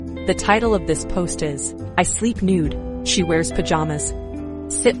The title of this post is, I Sleep Nude, She Wears Pajamas.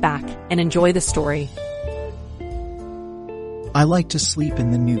 Sit back and enjoy the story. I like to sleep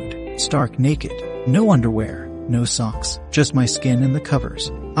in the nude, stark naked, no underwear, no socks, just my skin and the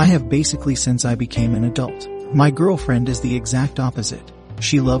covers. I have basically since I became an adult. My girlfriend is the exact opposite.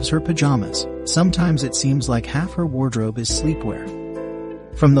 She loves her pajamas. Sometimes it seems like half her wardrobe is sleepwear.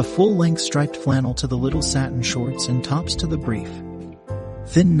 From the full-length striped flannel to the little satin shorts and tops to the brief,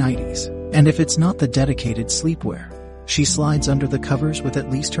 thin nighties. And if it's not the dedicated sleepwear, she slides under the covers with at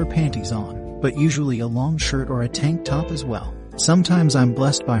least her panties on, but usually a long shirt or a tank top as well. Sometimes I'm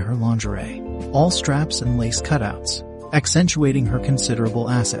blessed by her lingerie, all straps and lace cutouts, accentuating her considerable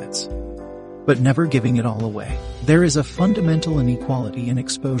assets, but never giving it all away. There is a fundamental inequality in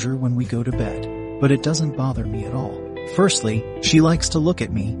exposure when we go to bed, but it doesn't bother me at all. Firstly, she likes to look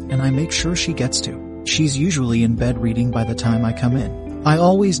at me, and I make sure she gets to. She's usually in bed reading by the time I come in. I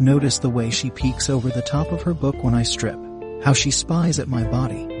always notice the way she peeks over the top of her book when I strip, how she spies at my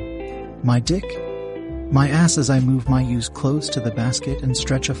body, my dick, my ass as I move my used clothes to the basket and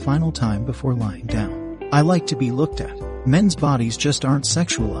stretch a final time before lying down. I like to be looked at. Men's bodies just aren't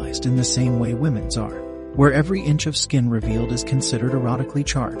sexualized in the same way women's are, where every inch of skin revealed is considered erotically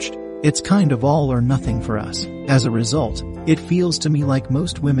charged. It's kind of all or nothing for us. As a result, it feels to me like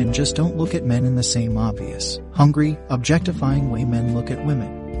most women just don't look at men in the same obvious, hungry, objectifying way men look at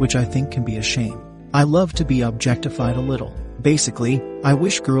women, which I think can be a shame. I love to be objectified a little. Basically, I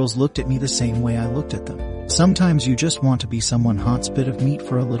wish girls looked at me the same way I looked at them. Sometimes you just want to be someone hot's bit of meat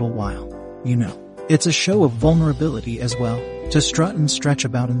for a little while. You know, it's a show of vulnerability as well, to strut and stretch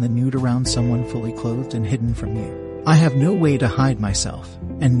about in the nude around someone fully clothed and hidden from you. I have no way to hide myself,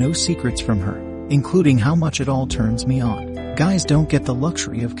 and no secrets from her, including how much it all turns me on. Guys don't get the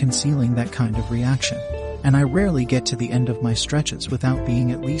luxury of concealing that kind of reaction, and I rarely get to the end of my stretches without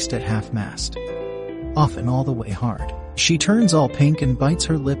being at least at half-mast. Often all the way hard. She turns all pink and bites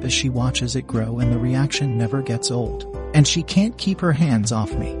her lip as she watches it grow, and the reaction never gets old. And she can't keep her hands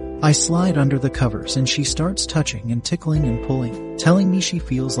off me. I slide under the covers and she starts touching and tickling and pulling, telling me she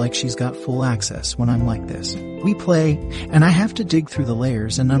feels like she's got full access when I'm like this. We play, and I have to dig through the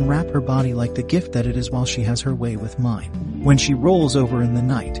layers and unwrap her body like the gift that it is while she has her way with mine. When she rolls over in the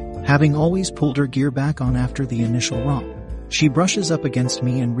night, having always pulled her gear back on after the initial romp, she brushes up against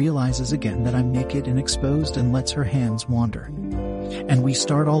me and realizes again that I'm naked and exposed and lets her hands wander. And we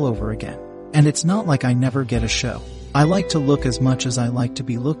start all over again. And it's not like I never get a show. I like to look as much as I like to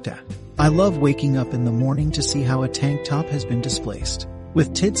be looked at. I love waking up in the morning to see how a tank top has been displaced,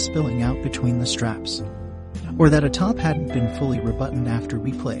 with tits spilling out between the straps. Or that a top hadn't been fully rebuttoned after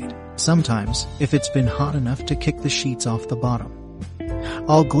we played. Sometimes, if it's been hot enough to kick the sheets off the bottom,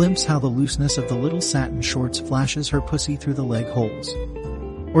 I'll glimpse how the looseness of the little satin shorts flashes her pussy through the leg holes.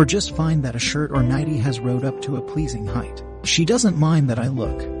 Or just find that a shirt or nightie has rode up to a pleasing height. She doesn't mind that I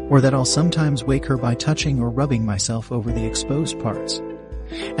look, or that I'll sometimes wake her by touching or rubbing myself over the exposed parts.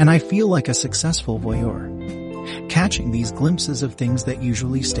 And I feel like a successful voyeur, catching these glimpses of things that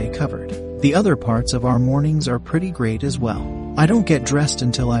usually stay covered. The other parts of our mornings are pretty great as well. I don't get dressed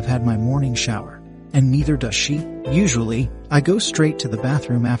until I've had my morning shower, and neither does she. Usually, I go straight to the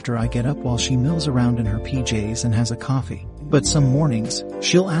bathroom after I get up while she mills around in her PJs and has a coffee. But some mornings,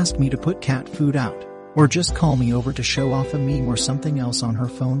 she'll ask me to put cat food out, or just call me over to show off a meme or something else on her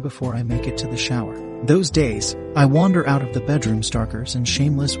phone before I make it to the shower. Those days, I wander out of the bedroom starkers and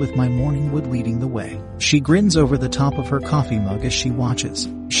shameless with my morning wood leading the way. She grins over the top of her coffee mug as she watches.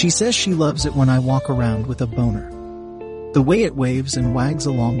 She says she loves it when I walk around with a boner, the way it waves and wags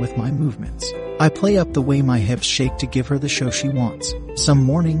along with my movements. I play up the way my hips shake to give her the show she wants. Some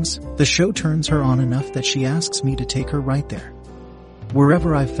mornings, the show turns her on enough that she asks me to take her right there,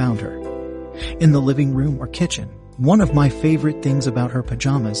 wherever I've found her, in the living room or kitchen. One of my favorite things about her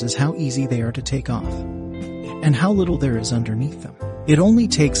pajamas is how easy they are to take off, and how little there is underneath them. It only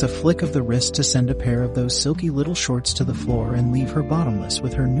takes a flick of the wrist to send a pair of those silky little shorts to the floor and leave her bottomless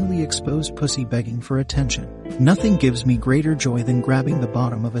with her newly exposed pussy begging for attention. Nothing gives me greater joy than grabbing the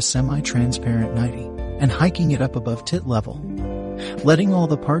bottom of a semi-transparent nightie and hiking it up above tit level, letting all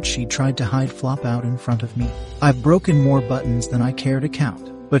the parts she tried to hide flop out in front of me. I've broken more buttons than I care to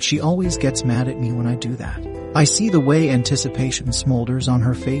count, but she always gets mad at me when I do that. I see the way anticipation smolders on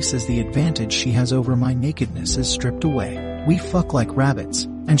her face as the advantage she has over my nakedness is stripped away. We fuck like rabbits,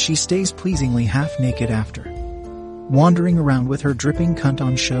 and she stays pleasingly half naked after, wandering around with her dripping cunt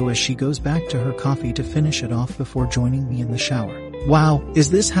on show as she goes back to her coffee to finish it off before joining me in the shower. Wow, is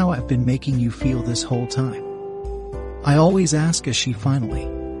this how I've been making you feel this whole time? I always ask as she finally,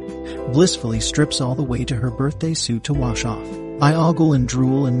 blissfully strips all the way to her birthday suit to wash off. I ogle and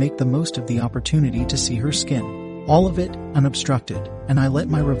drool and make the most of the opportunity to see her skin. All of it, unobstructed, and I let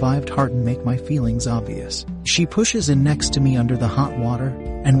my revived heart make my feelings obvious. She pushes in next to me under the hot water,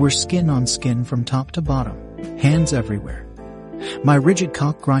 and we're skin on skin from top to bottom. Hands everywhere. My rigid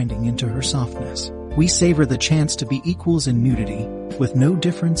cock grinding into her softness. We savor the chance to be equals in nudity, with no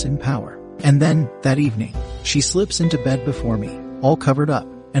difference in power. And then, that evening, she slips into bed before me, all covered up,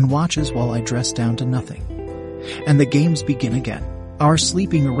 and watches while I dress down to nothing. And the games begin again. Our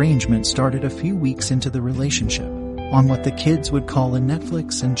sleeping arrangement started a few weeks into the relationship, on what the kids would call a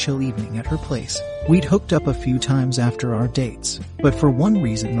Netflix and chill evening at her place. We'd hooked up a few times after our dates, but for one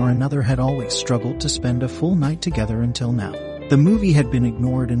reason or another had always struggled to spend a full night together until now. The movie had been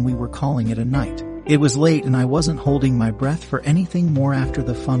ignored and we were calling it a night. It was late and I wasn't holding my breath for anything more after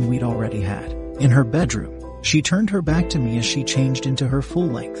the fun we'd already had. In her bedroom, she turned her back to me as she changed into her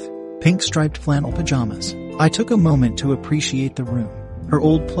full-length, pink-striped flannel pajamas. I took a moment to appreciate the room, her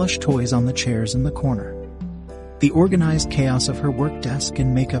old plush toys on the chairs in the corner, the organized chaos of her work desk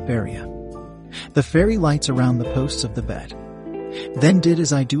and makeup area, the fairy lights around the posts of the bed. Then did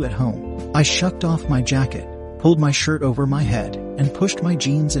as I do at home. I shucked off my jacket, pulled my shirt over my head, and pushed my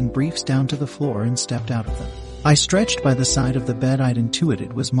jeans and briefs down to the floor and stepped out of them. I stretched by the side of the bed I'd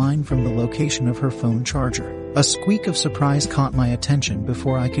intuited was mine from the location of her phone charger. A squeak of surprise caught my attention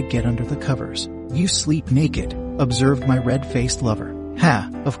before I could get under the covers. "You sleep naked," observed my red-faced lover. "Ha,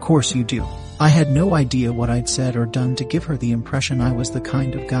 of course you do." I had no idea what I'd said or done to give her the impression I was the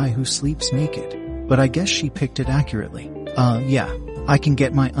kind of guy who sleeps naked, but I guess she picked it accurately. Yeah, I can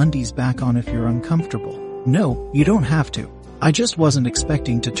get my undies back on if you're uncomfortable." "No, you don't have to." I just wasn't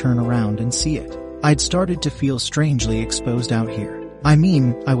expecting to turn around and see it. I'd started to feel strangely exposed out here. I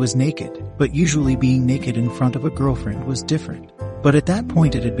mean, I was naked, but usually being naked in front of a girlfriend was different. But at that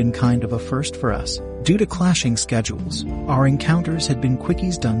point it had been kind of a first for us. Due to clashing schedules, our encounters had been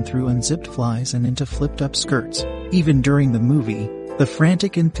quickies done through unzipped flies and into flipped-up skirts. Even during the movie, the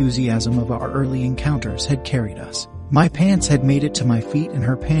frantic enthusiasm of our early encounters had carried us. My pants had made it to my feet and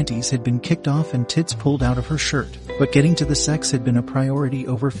her panties had been kicked off and tits pulled out of her shirt, but getting to the sex had been a priority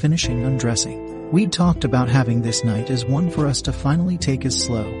over finishing undressing. We'd talked about having this night as one for us to finally take as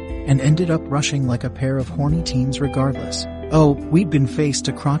slow, and ended up rushing like a pair of horny teens regardless. Oh, we'd been face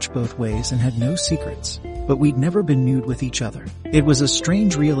to crotch both ways and had no secrets, but we'd never been nude with each other. It was a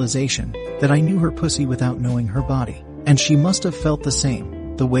strange realization that I knew her pussy without knowing her body, and she must have felt the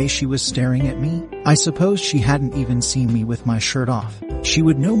same. The way she was staring at me, I suppose she hadn't even seen me with my shirt off. She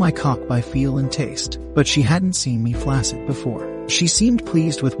would know my cock by feel and taste, but she hadn't seen me flaccid before. She seemed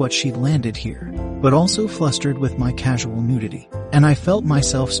pleased with what she'd landed here, but also flustered with my casual nudity, and I felt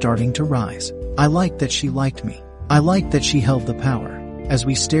myself starting to rise. I liked that she liked me. I liked that she held the power, as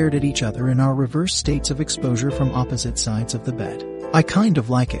we stared at each other in our reverse states of exposure from opposite sides of the bed. "I kind of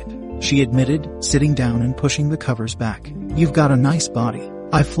like it," she admitted, sitting down and pushing the covers back. "You've got a nice body."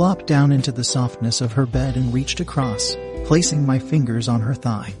 I flopped down into the softness of her bed and reached across, placing my fingers on her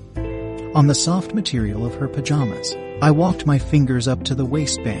thigh, on the soft material of her pajamas. I walked my fingers up to the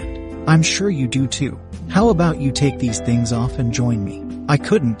waistband. "I'm sure you do too. How about you take these things off and join me?" I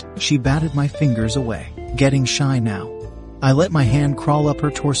couldn't. She batted my fingers away, getting shy now. I let my hand crawl up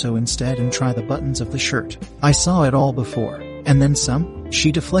her torso instead and try the buttons of the shirt. I saw it all before, and then some.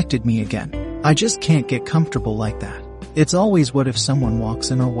 She deflected me again. "I just can't get comfortable like that. It's always what if someone walks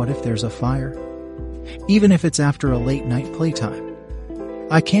in or what if there's a fire? Even if it's after a late night playtime.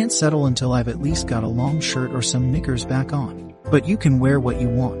 I can't settle until I've at least got a long shirt or some knickers back on. But you can wear what you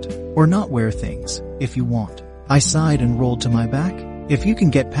want, or not wear things, if you want." I sighed and rolled to my back. "If you can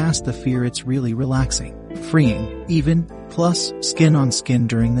get past the fear, it's really relaxing. Freeing, even, plus, skin on skin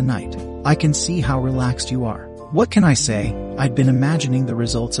during the night. I can see how relaxed you are." What can I say? I'd been imagining the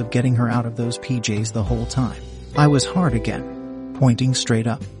results of getting her out of those PJs the whole time. I was hard again, pointing straight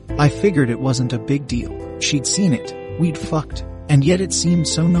up. I figured it wasn't a big deal. She'd seen it, we'd fucked, and yet it seemed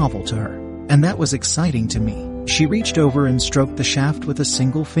so novel to her. And that was exciting to me. She reached over and stroked the shaft with a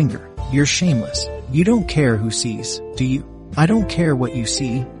single finger. "You're shameless. You don't care who sees, do you?" "I don't care what you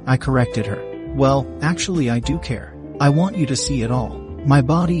see," I corrected her. "Well, actually I do care. I want you to see it all. My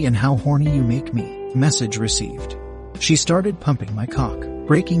body and how horny you make me." Message received. She started pumping my cock,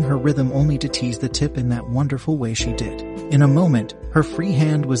 breaking her rhythm only to tease the tip in that wonderful way she did. In a moment, her free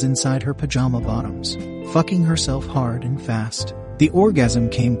hand was inside her pajama bottoms, fucking herself hard and fast. The orgasm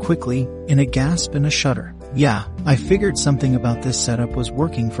came quickly, in a gasp and a shudder. Yeah, I figured something about this setup was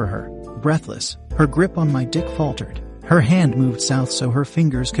working for her. Breathless, her grip on my dick faltered. Her hand moved south so her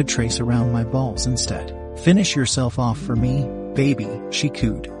fingers could trace around my balls instead. "Finish yourself off for me, baby," she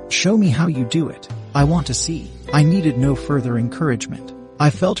cooed. "Show me how you do it." I want to see. I needed no further encouragement. I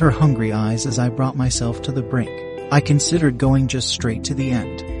felt her hungry eyes as I brought myself to the brink. I considered going just straight to the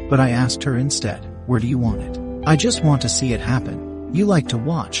end, but I asked her instead, where do you want it? I just want to see it happen. You like to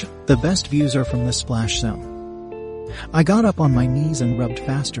watch. The best views are from the splash zone. I got up on my knees and rubbed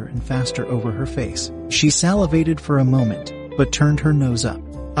faster and faster over her face. She salivated for a moment, but turned her nose up.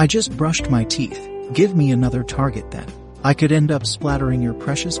 I just brushed my teeth. Give me another target then. I could end up splattering your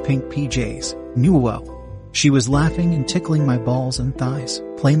precious pink PJs. Nuo. She was laughing and tickling my balls and thighs,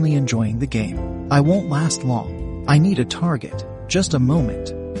 plainly enjoying the game. I won't last long. I need a target. Just a moment.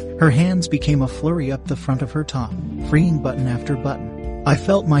 Her hands became a flurry up the front of her top, freeing button after button. I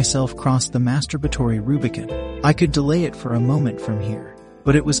felt myself cross the masturbatory Rubicon. I could delay it for a moment from here,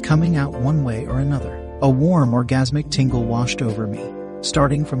 but it was coming out one way or another. A warm orgasmic tingle washed over me,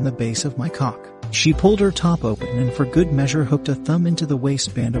 starting from the base of my cock. She pulled her top open and for good measure hooked a thumb into the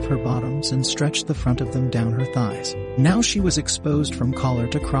waistband of her bottoms and stretched the front of them down her thighs. Now she was exposed from collar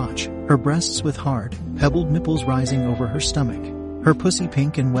to crotch, her breasts with hard, pebbled nipples rising over her stomach, her pussy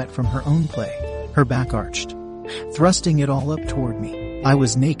pink and wet from her own play, her back arched, thrusting it all up toward me. I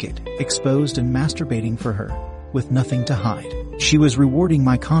was naked, exposed and masturbating for her, with nothing to hide. She was rewarding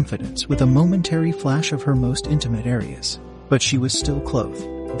my confidence with a momentary flash of her most intimate areas, but she was still clothed.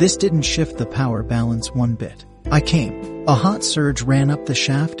 This didn't shift the power balance one bit. I came. A hot surge ran up the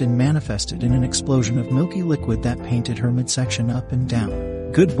shaft and manifested in an explosion of milky liquid that painted her midsection up and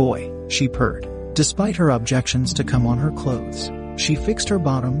down. Good boy, she purred. Despite her objections to come on her clothes, she fixed her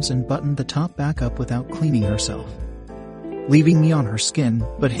bottoms and buttoned the top back up without cleaning herself, leaving me on her skin,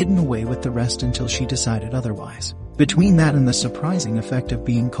 but hidden away with the rest until she decided otherwise. Between that and the surprising effect of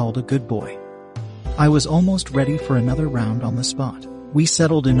being called a good boy, I was almost ready for another round on the spot. We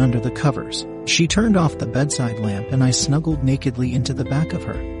settled in under the covers. She turned off the bedside lamp and I snuggled nakedly into the back of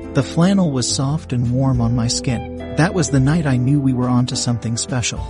her. The flannel was soft and warm on my skin. That was the night I knew we were onto something special.